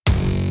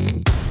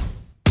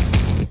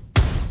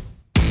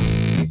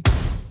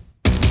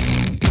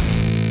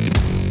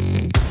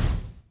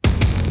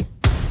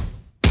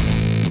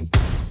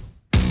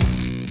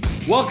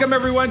Welcome,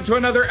 everyone, to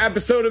another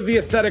episode of the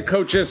Aesthetic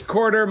Coaches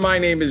Corner. My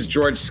name is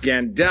George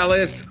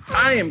Skandalis.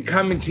 I am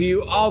coming to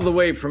you all the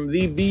way from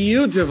the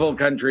beautiful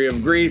country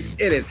of Greece.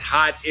 It is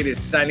hot. It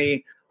is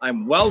sunny.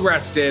 I'm well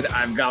rested.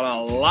 I've got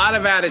a lot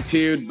of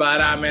attitude,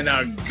 but I'm in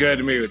a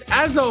good mood.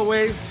 As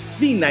always,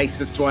 the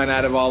nicest one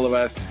out of all of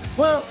us.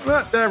 Well,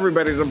 not to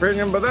everybody's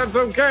opinion, but that's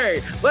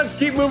okay. Let's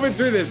keep moving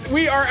through this.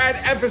 We are at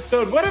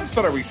what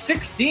episode are we?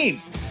 16.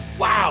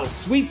 Wow,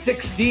 sweet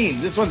 16.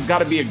 This one's got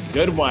to be a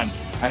good one.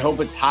 I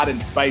hope it's hot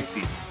and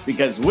spicy,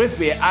 because with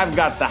me, I've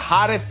got the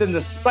hottest and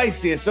the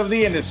spiciest of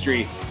the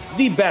industry,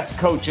 the best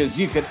coaches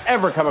you could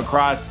ever come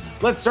across.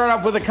 Let's start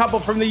off with a couple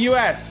from the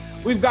U.S.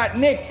 We've got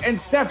Nick and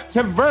Steph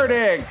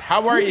Tverdig.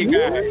 How are you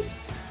guys?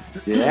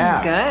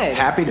 Yeah, good.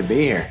 Happy to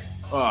be here.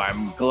 Oh,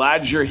 I'm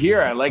glad you're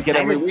here. I like it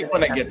every week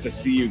when I get to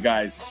see you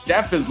guys.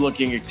 Steph is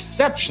looking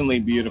exceptionally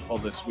beautiful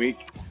this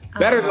week.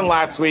 Better than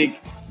last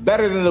week,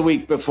 better than the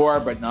week before,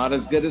 but not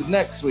as good as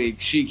next week.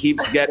 She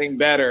keeps getting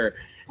better.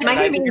 Am I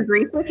going to be in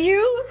Greece with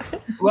you?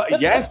 Well,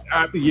 yes.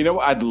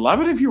 I'd love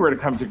it if you were to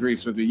come to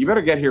Greece with me. You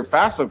better get here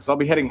fast, though, because I'll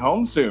be heading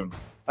home soon.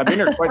 I've been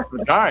here quite some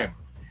time.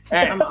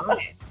 And,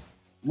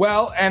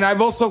 well, and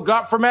I've also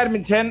got from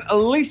Edmonton,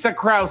 Lisa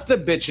Kraus, the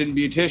bitchin'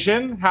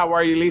 beautician. How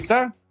are you,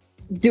 Lisa?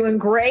 Doing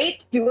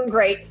great.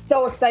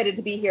 So excited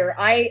to be here.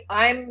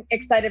 I'm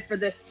excited for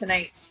this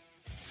tonight.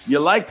 You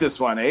like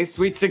this one, eh?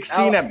 Sweet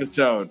 16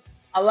 episode.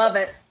 I love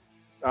it.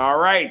 All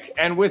right.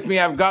 And with me,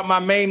 I've got my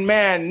main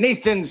man,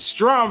 Nathan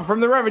Strom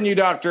from the Revenue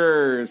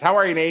Doctors. How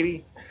are you,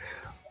 Nady?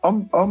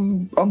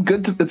 I'm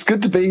good. It's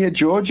good to be here,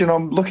 George, and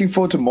I'm looking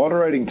forward to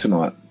moderating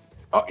tonight.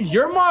 Oh,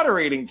 you're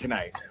moderating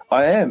tonight.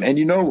 I am. And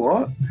you know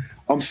what?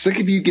 I'm sick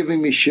of you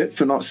giving me shit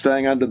for not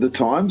staying under the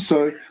time.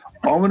 So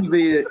I'm going to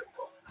be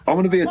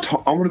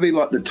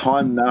like the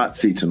time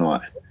Nazi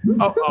tonight.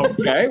 Oh,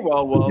 okay.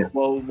 Well,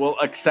 we'll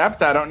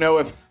accept. I don't know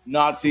if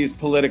Nazi is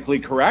politically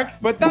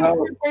correct, but that's a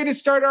good way to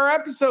start our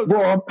episode.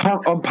 Well,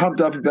 I'm pumped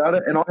up about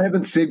it, and I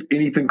haven't said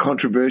anything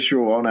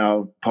controversial on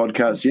our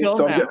podcast yet.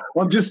 So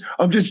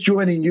I'm just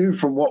joining you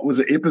from what was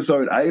it,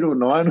 episode 8 or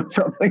 9 or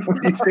something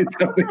when you said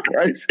something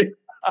crazy.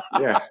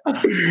 Yes.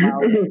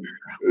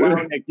 Well,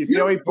 Nick, you see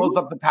how he pulls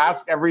up the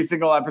past every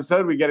single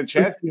episode? We get a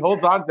chance. He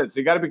holds on to it, so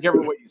you got to be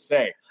careful what you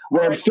say.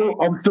 Well,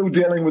 I'm still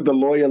dealing with the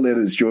lawyer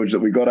letters, George, that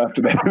we got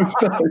after that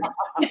episode.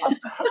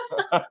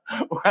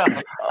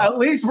 Well, at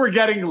least we're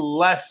getting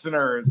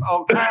listeners.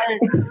 Okay.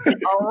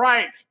 All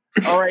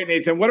right,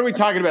 Nathan. What are we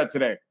talking about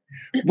today?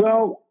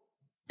 Well,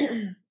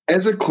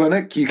 as a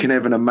clinic, you can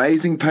have an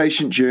amazing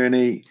patient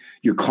journey.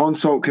 Your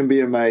consult can be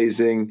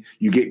amazing.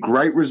 You get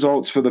great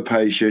results for the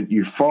patient.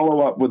 You follow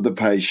up with the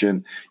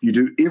patient. You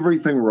do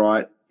everything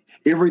right.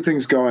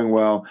 Everything's going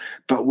well.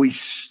 But we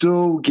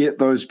still get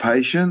those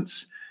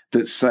patients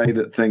that say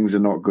that things are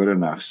not good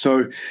enough.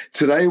 So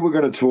today we're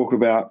going to talk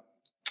about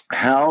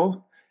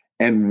how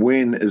and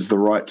when is the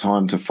right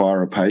time to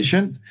fire a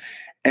patient.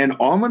 And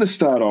I'm going to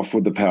start off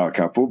with the power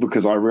couple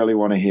because I really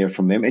want to hear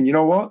from them. And you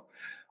know what?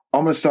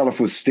 I'm going to start off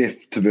with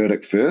Steph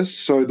Tverdig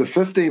first. So the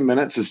 15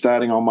 minutes is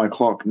starting on my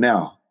clock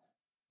now.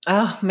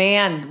 Oh,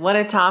 man, what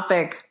a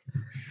topic.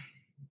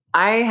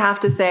 I have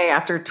to say,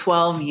 after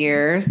 12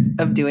 years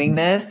of doing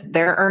this,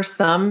 there are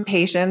some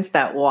patients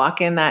that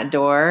walk in that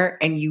door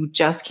and you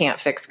just can't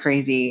fix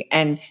crazy.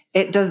 And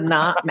it does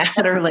not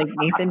matter, like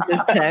Nathan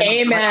just said.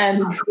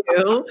 Amen.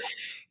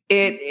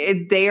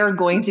 They are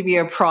going to be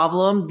a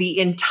problem the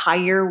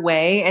entire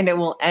way, and it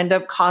will end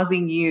up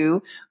causing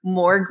you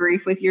more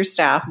grief with your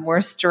staff,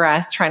 more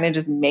stress, trying to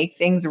just make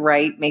things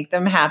right, make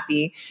them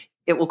happy.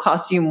 It will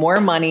cost you more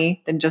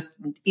money than just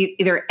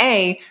either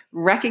A,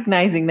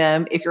 recognizing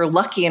them if you're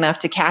lucky enough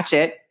to catch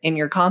it in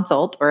your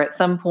consult or at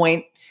some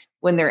point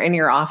when they're in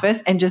your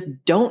office, and just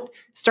don't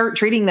start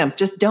treating them.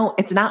 Just don't.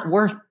 It's not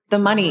worth the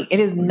money. It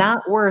is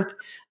not worth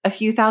a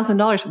few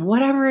 $1,000s,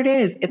 whatever it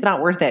is. It's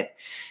not worth it.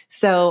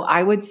 So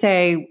I would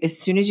say as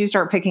soon as you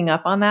start picking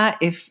up on that,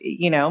 if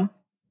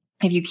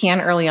you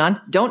can early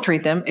on, don't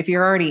treat them. If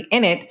you're already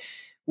in it,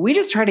 we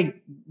just try to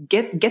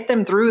get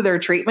them through their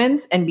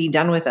treatments and be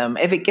done with them.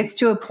 If it gets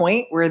to a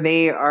point where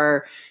they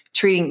are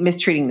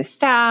mistreating the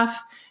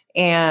staff,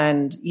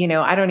 and,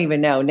 I don't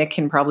even know, Nick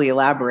can probably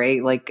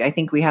elaborate. Like, I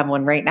think we have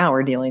one right now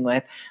we're dealing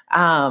with.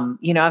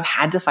 I've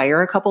had to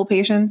fire a couple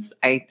patients.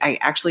 I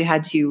actually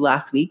had to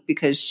last week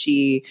because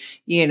she,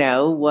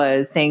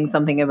 was saying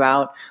something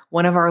about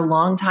one of our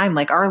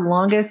our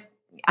longest,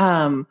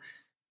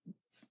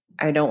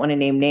 I don't want to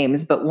name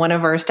names, but one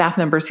of our staff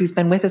members who's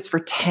been with us for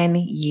 10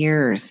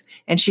 years.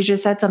 And she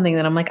just said something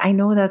that I'm like, I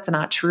know that's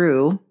not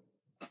true.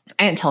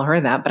 I didn't tell her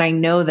that, but I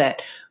know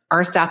that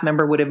our staff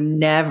member would have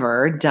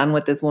never done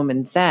what this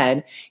woman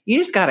said. You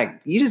just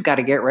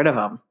gotta get rid of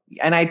them.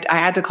 And I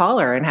had to call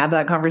her and have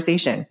that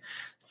conversation.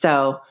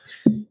 So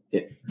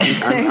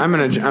I'm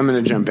gonna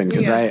jump in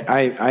because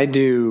I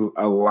do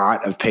a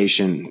lot of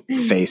patient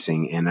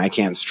facing, and I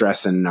can't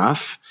stress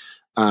enough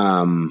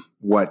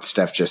what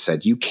Steph just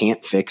said. You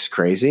can't fix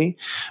crazy,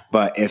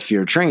 but if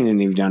you're trained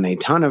and you've done a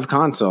ton of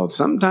consults,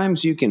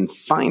 sometimes you can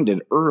find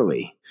it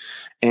early.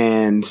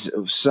 And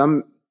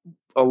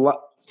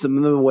some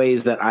of the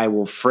ways that I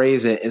will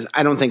phrase it is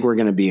I don't think we're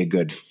going to be a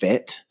good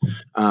fit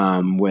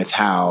with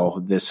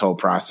how this whole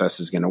process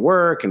is going to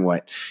work and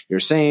what you're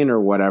saying or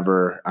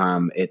whatever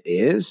it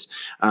is.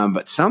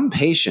 But some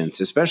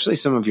patients, especially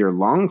some of your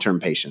long-term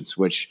patients,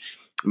 which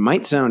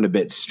might sound a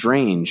bit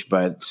strange,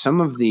 but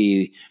some of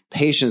the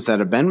patients that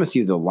have been with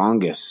you the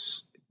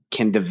longest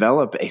can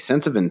develop a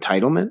sense of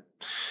entitlement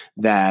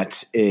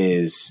that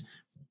is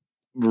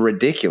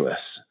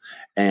ridiculous.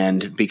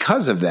 And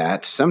because of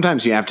that,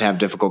 sometimes you have to have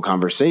difficult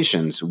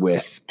conversations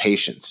with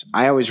patients.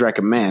 I always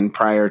recommend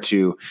prior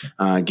to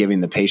giving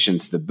the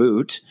patients the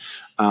boot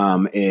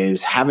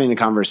is having a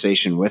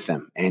conversation with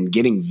them and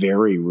getting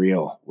very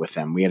real with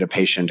them. We had a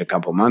patient a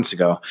couple months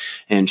ago,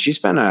 and she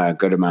spent a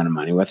good amount of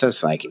money with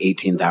us, like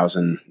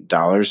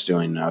 $18,000,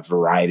 doing a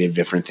variety of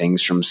different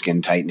things from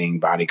skin tightening,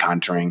 body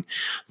contouring,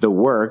 the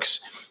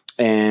works.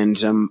 And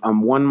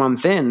 1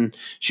 month in,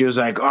 she was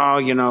like,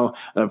 oh,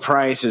 the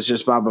price is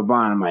just blah, blah,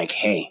 blah. And I'm like,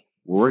 hey,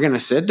 we're going to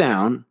sit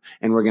down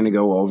and we're going to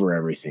go over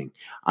everything.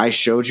 I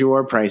showed you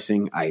our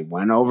pricing. I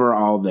went over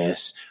all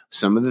this.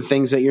 Some of the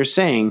things that you're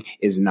saying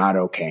is not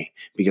okay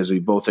because we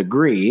both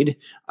agreed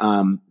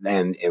and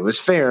it was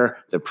fair.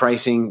 The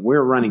pricing,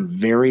 we're running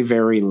very,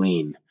 very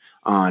lean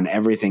on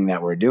everything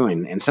that we're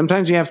doing. And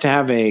sometimes you have to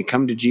have a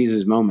come to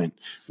Jesus moment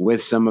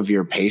with some of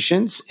your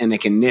patients, and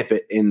it can nip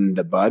it in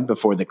the bud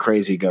before the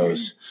crazy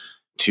goes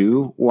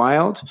too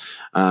wild.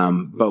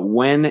 But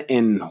when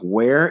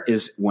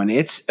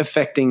it's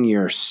affecting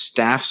your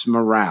staff's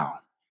morale,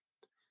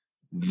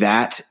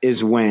 that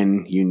is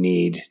when you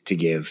need to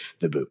give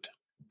the boot.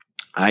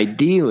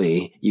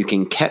 Ideally, you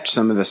can catch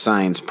some of the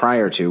signs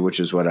prior to, which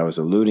is what I was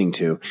alluding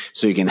to,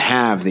 so you can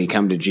have the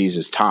come to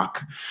Jesus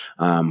talk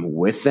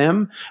with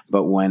them.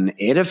 But when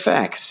it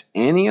affects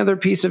any other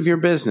piece of your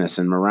business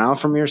and morale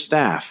from your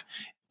staff,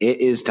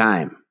 it is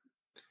time.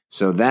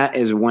 So that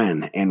is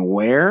when and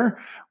where.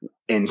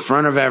 In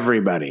front of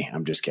everybody.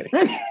 I'm just kidding.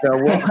 So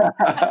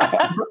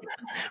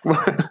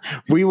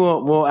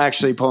we'll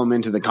actually pull them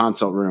into the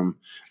consult room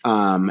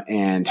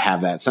and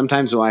have that.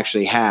 Sometimes we'll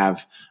actually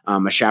have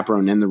a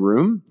chaperone in the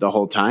room the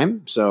whole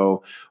time.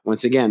 So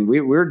once again,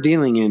 we're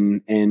dealing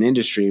in an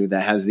industry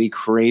that has the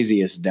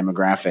craziest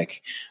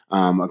demographic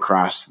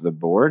across the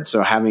board.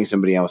 So having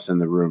somebody else in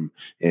the room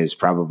is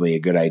probably a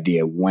good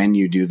idea when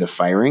you do the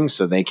firing,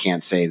 so they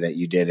can't say that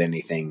you did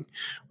anything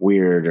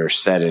weird or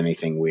said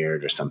anything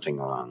weird or something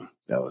along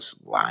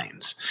those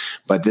lines.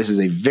 But this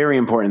is a very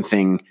important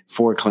thing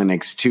for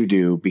clinics to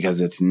do because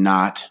it's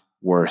not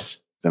worth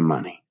the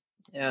money.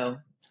 No.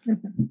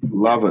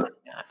 Love it.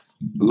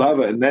 Love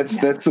it. And that's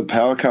the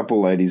power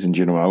couple, ladies and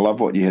gentlemen. I love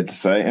what you had to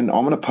say. And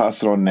I'm going to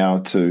pass it on now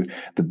to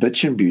the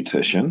bitchin'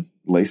 beautician,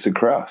 Lisa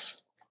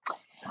Krause.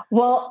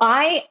 Well,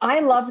 I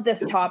love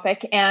this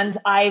topic, and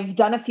I've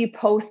done a few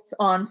posts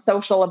on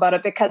social about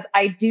it because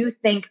I do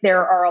think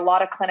there are a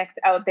lot of clinics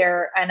out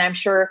there, and I'm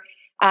sure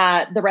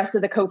the rest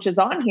of the coaches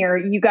on here,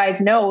 you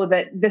guys know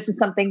that this is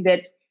something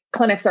that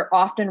clinics are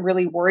often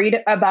really worried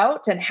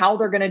about and how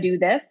they're going to do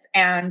this,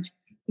 and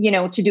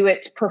to do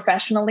it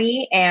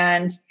professionally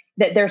and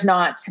that there's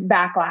not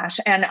backlash.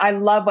 And I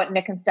love what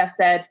Nick and Steph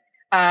said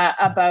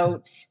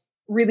about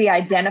really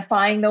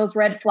identifying those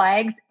red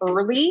flags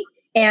early.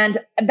 And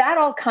that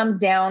all comes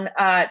down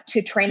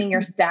to training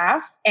your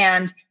staff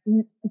and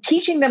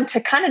teaching them to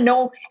kind of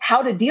know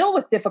how to deal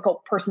with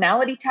difficult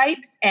personality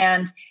types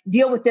and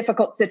deal with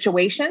difficult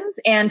situations,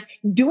 and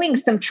doing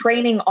some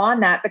training on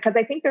that, because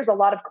I think there's a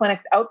lot of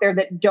clinics out there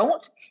that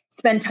don't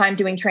spend time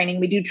doing training.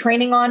 We do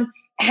training on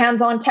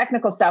hands-on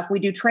technical stuff. We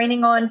do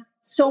training on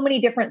so many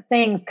different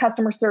things,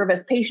 customer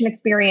service, patient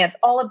experience,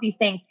 all of these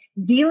things.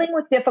 Dealing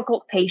with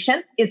difficult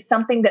patients is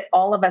something that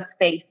all of us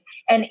face.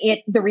 And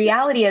the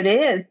reality of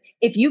it is,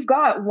 if you've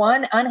got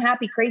one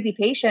unhappy, crazy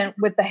patient,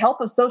 with the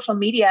help of social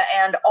media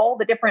and all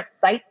the different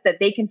sites that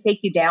they can take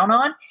you down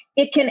on,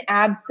 it can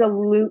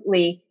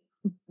absolutely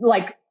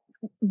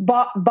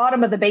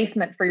bottom of the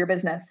basement for your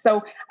business.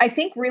 So I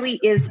think really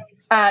is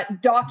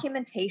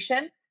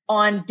documentation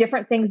on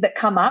different things that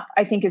come up,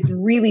 I think is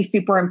really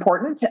super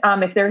important.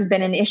 If there's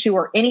been an issue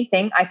or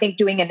anything, I think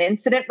doing an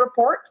incident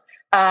report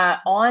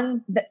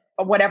on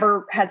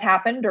whatever has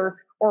happened or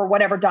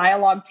whatever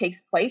dialogue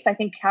takes place, I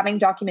think having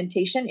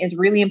documentation is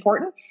really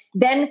important.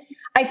 Then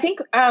I think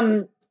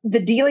the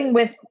dealing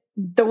with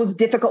those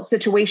difficult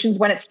situations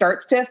when it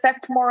starts to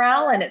affect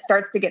morale and it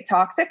starts to get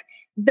toxic.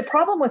 The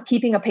problem with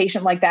keeping a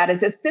patient like that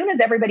is as soon as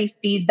everybody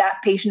sees that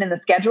patient in the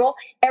schedule,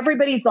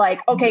 everybody's like,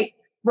 okay,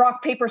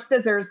 rock, paper,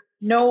 scissors,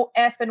 no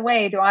effing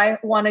way do I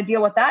want to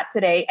deal with that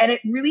today. And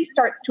it really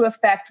starts to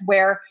affect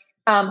where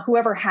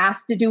whoever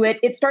has to do it,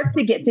 it starts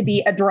to get to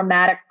be a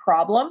dramatic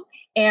problem.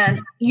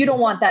 And you don't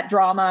want that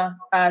drama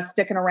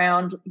sticking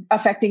around,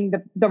 affecting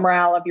the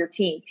morale of your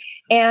team.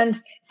 And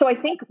so I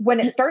think when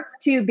it starts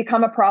to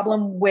become a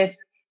problem with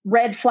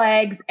red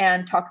flags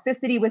and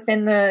toxicity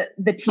within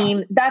the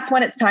team, that's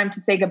when it's time to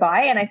say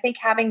goodbye. And I think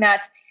having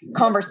that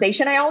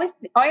conversation, I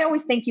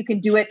always think you can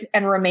do it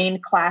and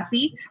remain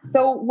classy.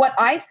 So what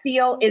I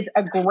feel is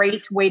a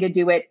great way to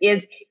do it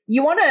is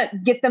you want to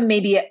get them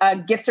maybe a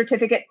gift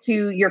certificate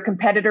to your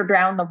competitor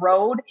down the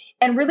road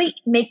and really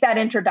make that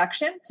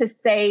introduction to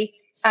say,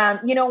 I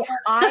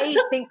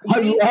think I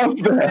love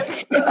that.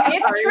 It's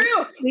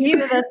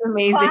true. That's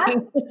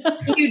amazing.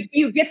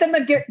 You get them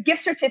a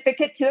gift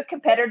certificate to a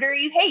competitor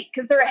you hate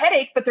because they're a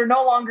headache, but they're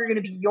no longer going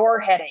to be your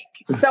headache.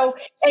 So,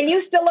 and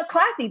you still look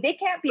classy. They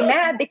can't be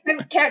mad. They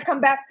can't come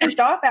back pissed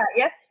off at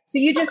you. So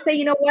you just say,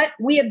 you know what?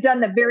 We have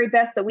done the very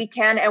best that we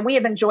can, and we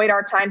have enjoyed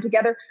our time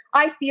together.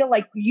 I feel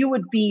like you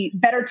would be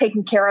better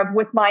taken care of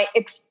with my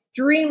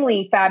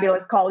extremely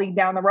fabulous colleague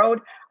down the road.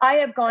 I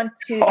have gone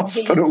to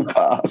hospital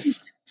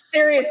pass.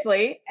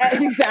 Seriously,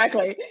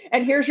 exactly.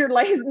 And here's your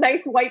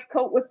nice white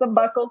coat with some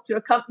buckles to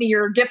accompany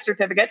your gift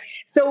certificate.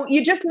 So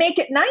you just make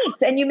it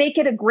nice and you make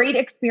it a great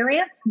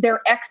experience.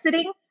 They're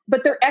exiting,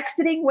 but they're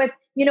exiting with,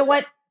 you know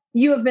what?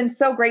 You have been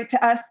so great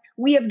to us.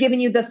 We have given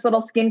you this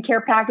little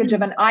skincare package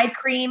of an eye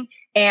cream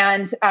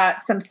and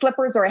some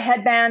slippers or a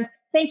headband.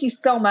 Thank you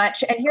so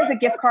much. And here's a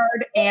gift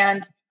card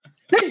and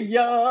see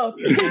ya.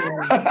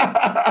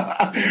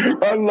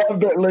 I love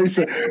that,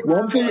 Lisa.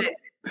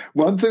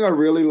 One thing I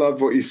really love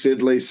what you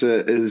said,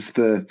 Lisa, is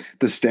the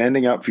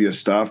standing up for your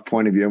staff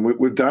point of view. And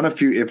we've done a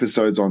few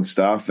episodes on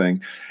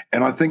staffing,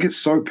 and I think it's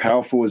so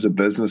powerful as a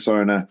business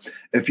owner,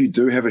 if you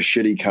do have a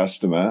shitty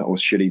customer or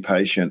shitty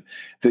patient,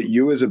 that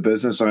you as a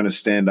business owner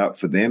stand up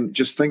for them.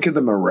 Just think of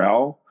the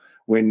morale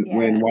when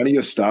one of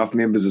your staff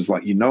members is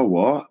like, you know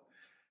what?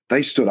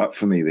 They stood up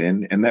for me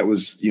then. And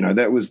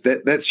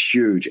that's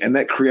huge. And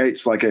that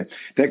creates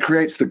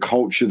the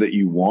culture that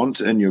you want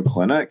in your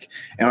clinic.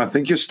 And I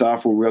think your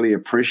staff will really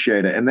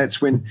appreciate it. And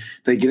that's when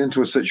they get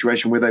into a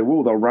situation where they'll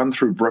run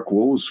through brick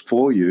walls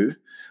for you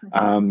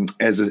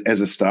as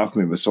a staff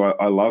member. So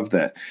I love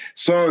that.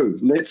 So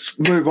let's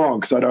move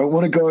on, because I don't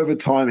want to go over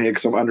time here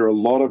because I'm under a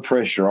lot of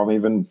pressure. I'm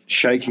even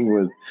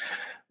shaking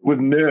with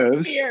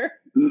nerves. Fear.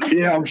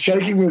 Yeah, I'm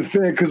shaking with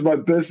fear because my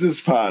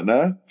business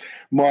partner,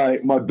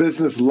 my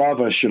business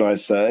lover, should I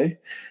say,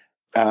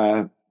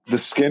 the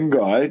skin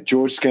guy,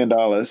 George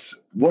Skandalis.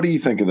 What do you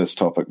think of this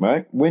topic,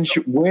 mate? When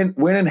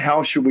and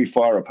how should we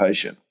fire a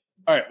patient?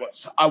 All right. Well,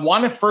 so I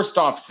want to first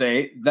off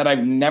say that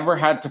I've never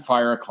had to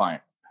fire a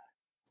client.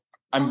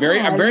 I'm very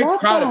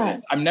proud of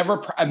this.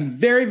 I'm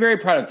very, very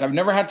proud of this. I've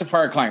never had to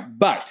fire a client.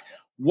 But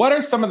what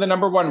are some of the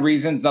number one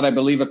reasons that I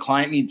believe a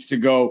client needs to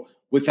go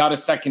without a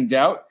second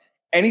doubt?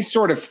 Any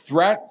sort of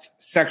threats,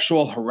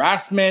 sexual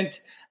harassment,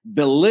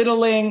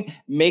 belittling,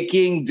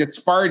 making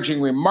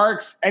disparaging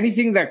remarks,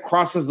 anything that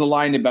crosses the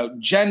line about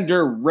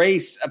gender,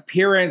 race,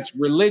 appearance,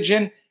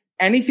 religion,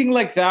 anything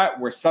like that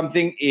where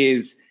something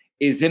is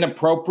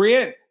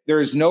inappropriate, there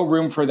is no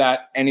room for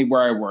that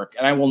anywhere I work.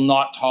 And I will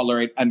not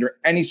tolerate under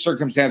any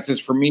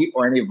circumstances for me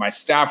or any of my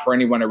staff or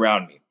anyone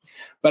around me.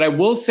 But I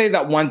will say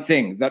that one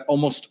thing, that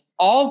almost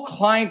all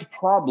client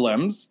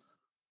problems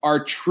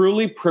are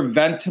truly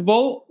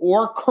preventable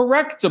or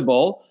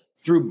correctable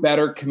through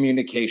better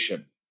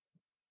communication.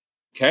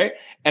 Okay.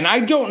 And I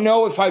don't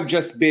know if I've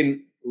just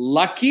been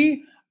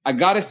lucky. I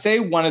got to say,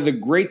 one of the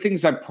great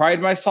things I pride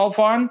myself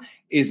on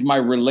is my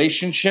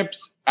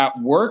relationships at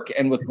work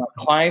and with my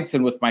clients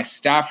and with my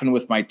staff and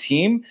with my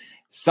team.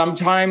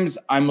 Sometimes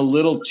I'm a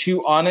little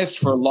too honest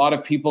for a lot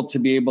of people to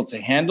be able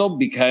to handle,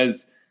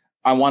 because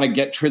I want to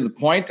get to the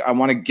point. I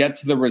want to get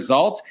to the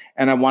result,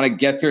 and I want to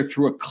get there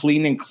through a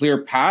clean and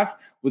clear path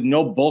with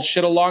no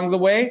bullshit along the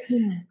way.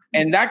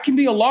 And that can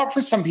be a lot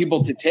for some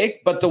people to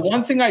take. But the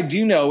one thing I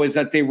do know is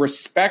that they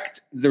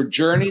respect their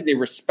journey. They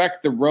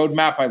respect the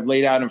roadmap I've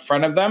laid out in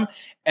front of them.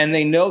 And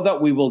they know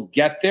that we will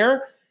get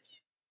there.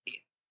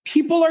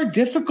 People are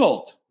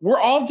difficult. We're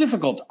all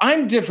difficult.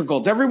 I'm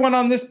difficult. Everyone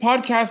on this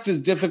podcast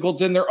is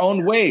difficult in their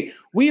own way.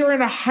 We are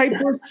in a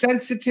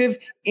hypersensitive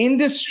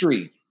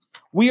industry.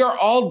 We are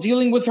all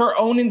dealing with our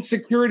own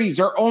insecurities,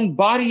 our own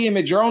body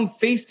image, our own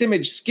face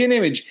image, skin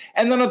image.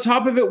 And then on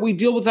top of it, we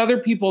deal with other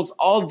people's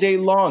all day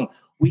long.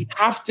 We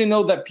have to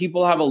know that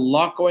people have a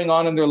lot going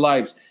on in their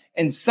lives.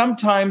 And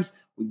sometimes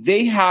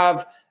they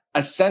have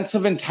a sense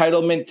of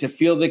entitlement to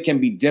feel they can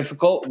be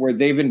difficult where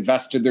they've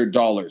invested their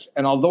dollars.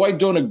 And although I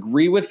don't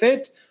agree with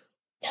it,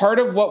 part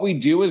of what we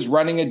do is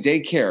running a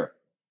daycare.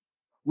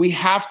 We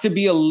have to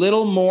be a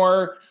little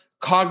more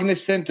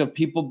cognizant of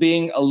people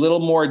being a little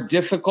more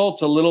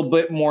difficult, a little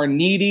bit more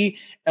needy,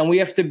 and we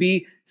have to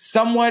be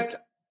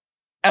somewhat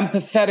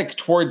empathetic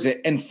towards it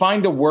and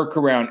find a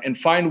workaround and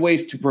find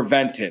ways to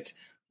prevent it.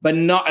 But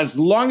not as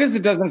long as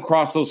it doesn't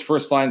cross those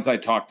first lines I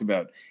talked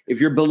about.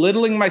 If you're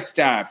belittling my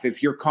staff,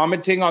 if you're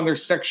commenting on their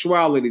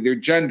sexuality, their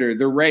gender,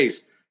 their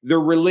race, their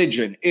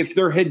religion, if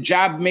their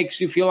hijab makes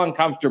you feel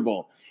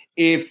uncomfortable,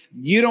 if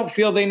you don't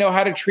feel they know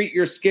how to treat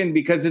your skin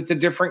because it's a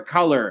different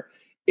color,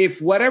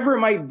 if whatever it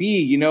might be,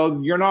 you know,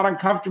 you're not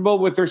uncomfortable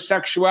with their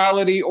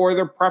sexuality or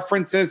their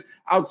preferences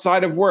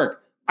outside of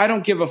work, I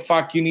don't give a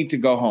fuck. You need to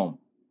go home.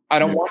 I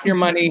don't want your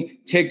money.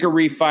 Take a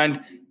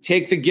refund.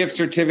 take the gift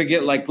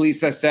certificate, like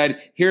Lisa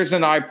said, here's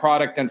an eye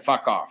product and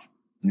fuck off.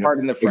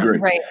 Pardon the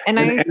French. Right.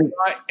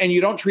 And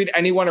you don't treat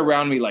anyone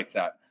around me like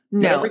that.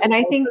 No. And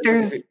I think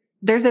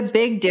there's a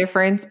big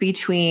difference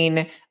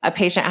between a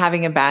patient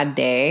having a bad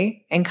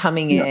day and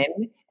coming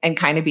in and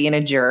kind of being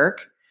a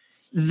jerk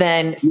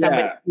than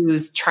somebody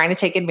who's trying to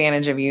take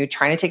advantage of you,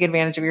 trying to take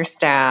advantage of your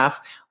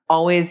staff,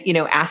 always,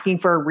 asking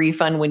for a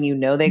refund when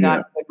they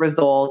got good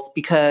results,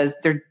 because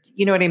they're,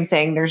 you know what I'm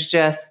saying?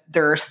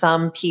 There are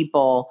some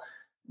people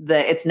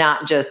that it's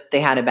not just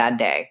they had a bad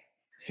day.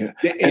 Yeah.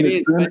 It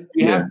is.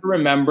 We have to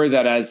remember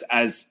that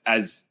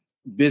as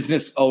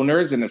business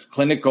owners and as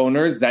clinic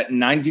owners, that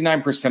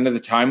 99% of the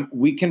time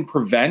we can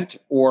prevent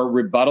or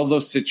rebuttal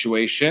those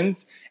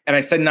situations. And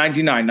I said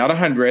 99, not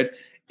 100,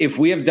 if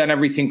we have done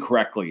everything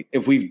correctly,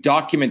 if we've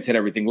documented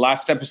everything.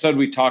 Last episode,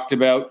 we talked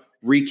about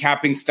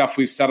recapping stuff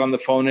we've said on the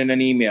phone and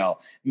an email,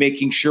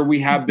 making sure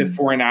we have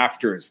before and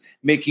afters,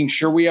 making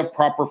sure we have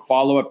proper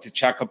follow-up to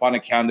check up on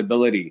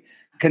accountability,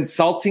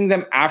 consulting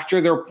them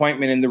after their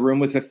appointment in the room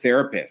with a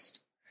therapist.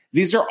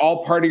 These are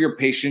all part of your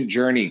patient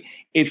journey.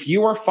 If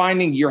you are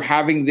finding you're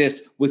having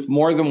this with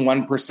more than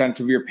 1%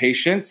 of your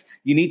patients,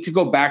 you need to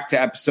go back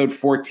to episode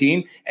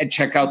 14 and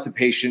check out the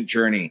patient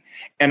journey.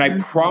 And I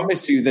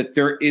promise you that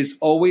there is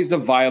always a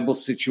viable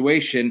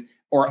situation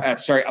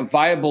a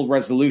viable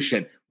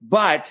resolution.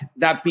 But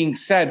that being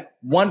said,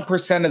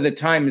 1% of the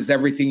time is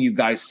everything you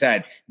guys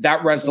said.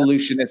 That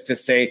resolution is to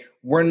say,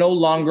 we're no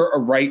longer a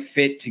right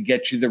fit to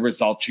get you the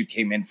results you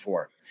came in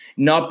for.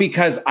 Not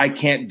because I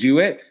can't do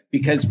it,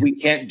 because we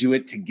can't do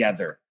it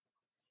together.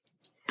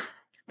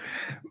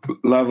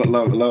 Love it. And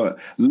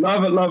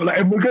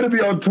we're going to be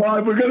on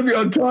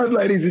time.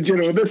 Ladies and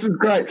gentlemen. This is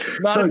great.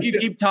 If you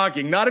keep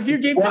talking. One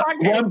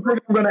thing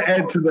I'm going to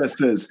add to this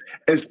is,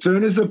 as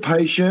soon as a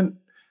patient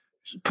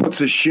puts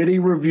a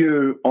shitty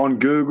review on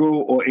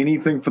Google or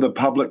anything for the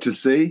public to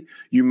see,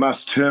 you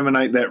must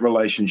terminate that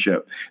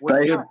relationship.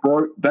 They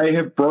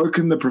have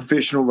broken the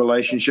professional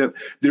relationship.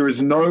 There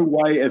is no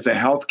way as a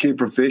healthcare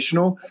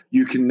professional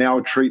you can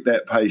now treat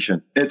that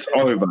patient. It's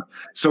over.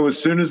 So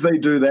as soon as they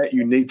do that,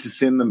 you need to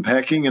send them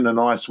packing in a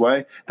nice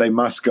way. They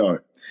must go.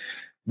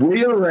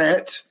 We are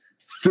at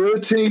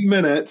 13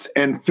 minutes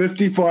and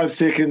 55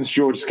 seconds,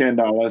 George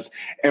Skandalis,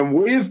 and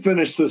we have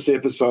finished this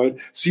episode.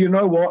 So you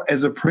know what?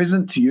 As a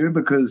present to you,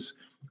 because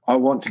I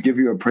want to give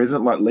you a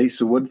present like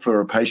Lisa would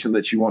for a patient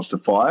that she wants to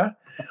fire,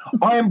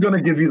 I am going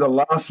to give you the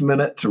last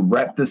minute to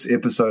wrap this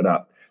episode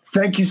up.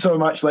 Thank you so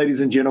much, ladies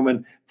and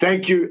gentlemen.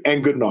 Thank you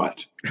and good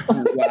night.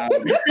 Wow.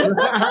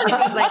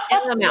 Like,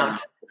 end them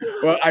out.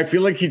 Well, I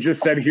feel like he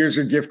just said, here's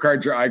your gift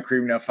card, your eye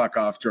cream. Now fuck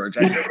off, George.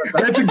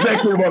 That's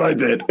exactly what I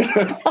did.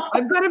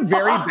 I've got a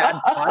very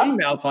bad potty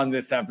mouth on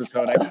this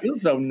episode. I feel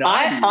so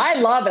naughty. I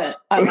love it.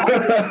 I love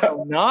it.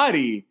 So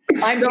naughty.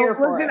 I'm here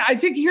for it. I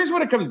think here's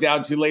what it comes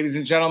down to, ladies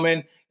and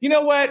gentlemen. You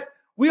know what?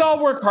 We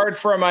all work hard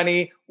for our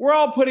money. We're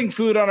all putting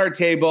food on our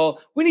table.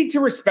 We need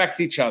to respect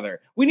each other.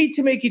 We need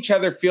to make each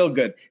other feel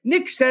good.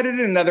 Nick said it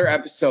in another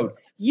episode.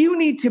 You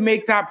need to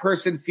make that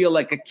person feel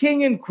like a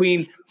king and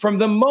queen from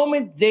the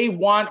moment they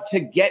want to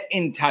get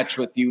in touch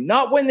with you.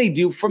 Not when they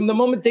do, from the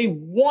moment they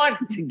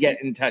want to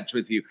get in touch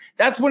with you.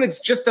 That's when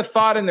it's just a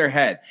thought in their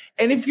head.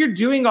 And if you're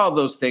doing all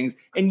those things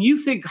and you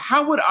think,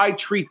 how would I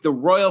treat the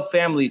royal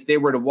family if they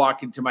were to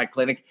walk into my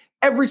clinic?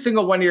 Every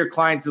single one of your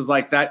clients is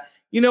like that.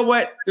 You know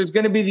what? There's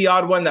going to be the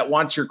odd one that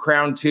wants your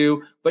crown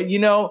too. But you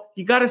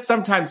got to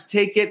sometimes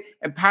take it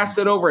and pass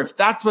it over if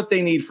that's what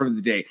they need for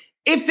the day.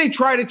 If they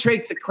try to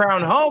take the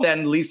crown home,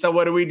 then Lisa,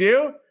 what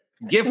do?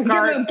 Gift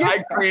card,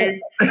 eye cream.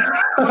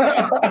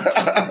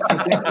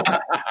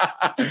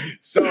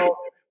 So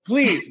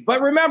please,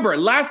 but remember,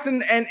 last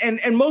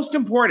and most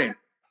important,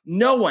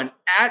 no one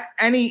at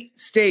any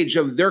stage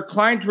of their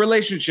client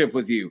relationship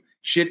with you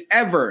should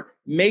ever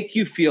make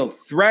you feel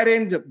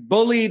threatened,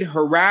 bullied,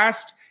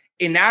 harassed,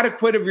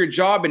 inadequate of your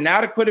job,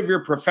 inadequate of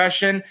your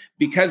profession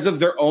because of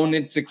their own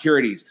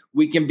insecurities.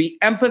 We can be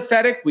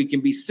empathetic, we can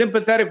be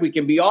sympathetic, we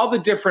can be all the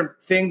different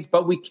things,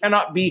 but we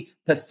cannot be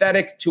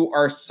pathetic to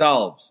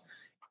ourselves.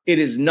 It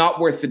is not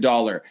worth the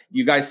dollar.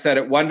 You guys said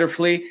it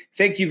wonderfully.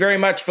 Thank you very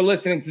much for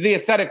listening to the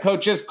Aesthetic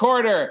Coaches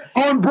Corner.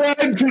 On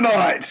brand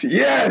tonight.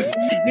 Yes.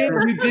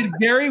 You did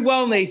very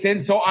well, Nathan.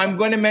 So I'm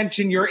going to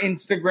mention your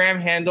Instagram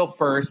handle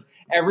first.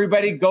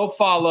 Everybody go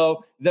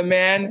follow the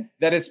man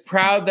that is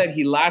proud that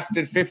he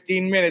lasted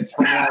 15 minutes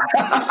from now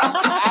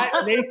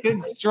at Nathan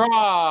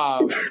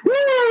Straub.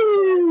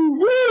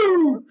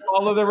 Woo!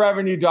 Follow the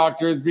revenue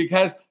doctors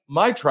because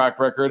my track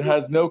record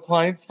has no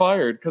clients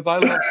fired because I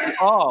love you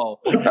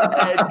all. And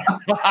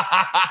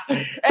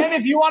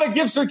if you want a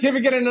gift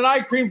certificate and an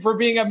eye cream for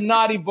being a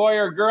naughty boy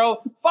or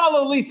girl,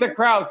 follow Lisa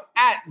Krause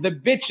at The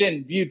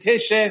Bitchin'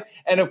 Beautician.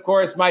 And of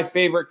course, my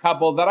favorite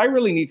couple that I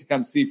really need to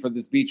come see for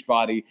this beach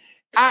body,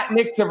 at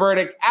Nick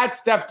Tverdik, at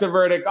Steph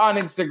Tverdik on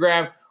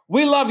Instagram.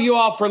 We love you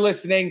all for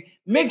listening.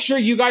 Make sure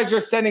you guys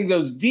are sending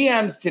those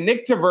DMs to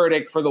Nick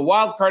Tverdik for the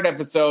wildcard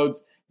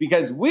episodes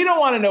because we don't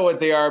want to know what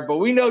they are, but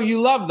we know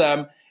you love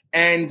them.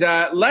 And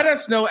let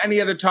us know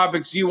any other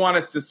topics you want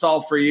us to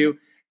solve for you.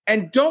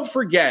 And don't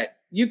forget,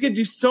 you could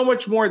do so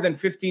much more than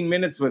 15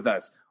 minutes with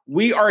us.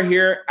 We are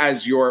here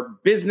as your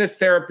business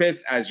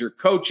therapist, as your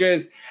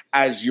coaches,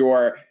 as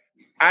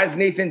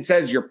Nathan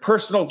says, your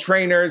personal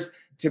trainers,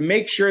 to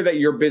make sure that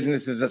your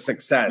business is a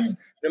success.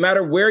 No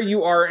matter where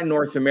you are in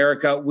North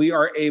America, we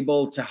are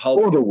able to help.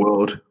 Or the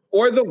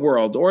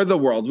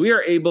world. We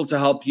are able to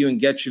help you and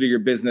get you to your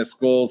business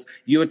goals.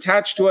 You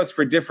attach to us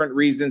for different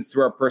reasons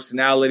through our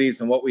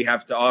personalities and what we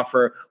have to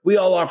offer. We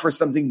all offer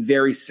something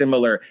very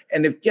similar.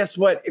 And guess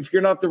what? If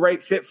you're not the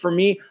right fit for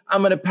me,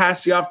 I'm going to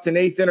pass you off to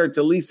Nathan or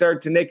to Lisa or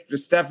to Nick or to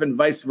Steph and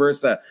vice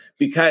versa.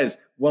 Because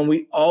when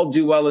we all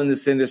do well in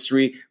this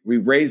industry, we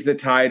raise the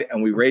tide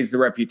and we raise the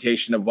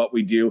reputation of what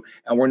we do.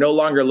 And we're no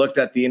longer looked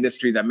at the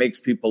industry that makes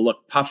people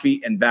look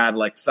puffy and bad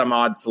like some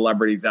odd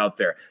celebrities out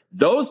there.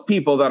 Those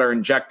people that are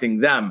injecting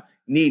them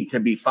need to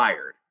be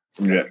fired.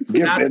 Yeah.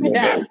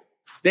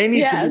 They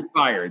need to be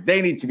fired.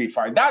 They need to be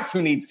fired. That's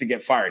who needs to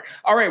get fired.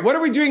 All right. What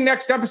are we doing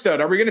next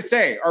episode? Are we going to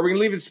say? Are we going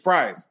to leave it a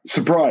surprise?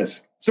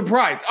 Surprise.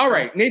 All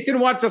right. Nathan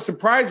wants a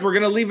surprise. We're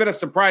going to leave it a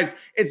surprise.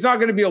 It's not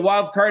going to be a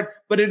wild card,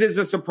 but it is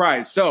a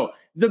surprise. So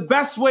the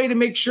best way to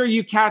make sure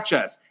you catch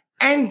us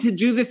and to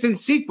do this in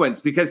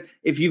sequence, because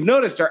if you've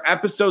noticed, our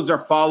episodes are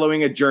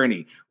following a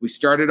journey. We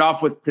started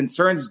off with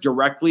concerns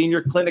directly in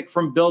your clinic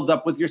from build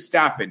up with your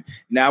staffing.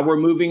 Now we're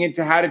moving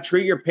into how to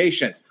treat your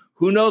patients.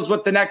 Who knows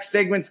what the next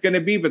segment's going to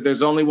be, but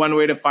there's only one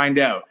way to find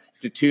out.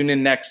 To tune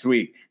in next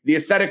week. The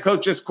Aesthetic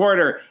Coaches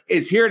Quarter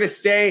is here to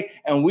stay,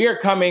 and we are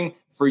coming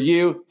for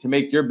you to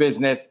make your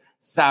business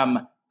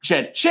some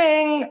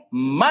cha-ching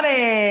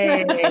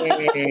money.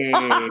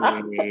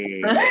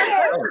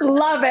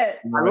 Love it.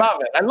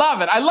 I love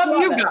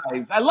you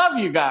guys. I love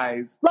you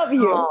guys. Love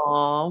you.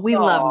 Oh, we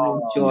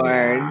love you,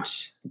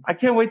 George. I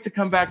can't wait to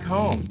come back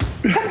home.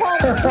 Come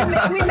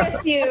home. We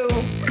miss you.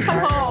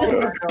 Come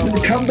home.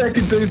 Come back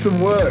and do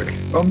some work.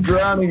 I'm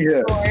drowning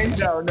here.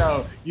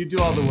 No. You do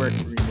all the work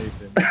for me,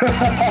 Nathan.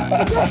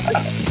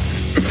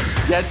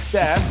 Yes,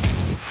 Steph.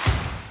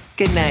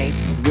 Good night.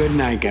 Good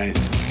night, guys.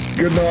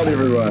 Good night,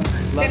 everyone.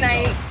 Good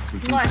night.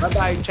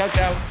 Bye-bye. Ciao.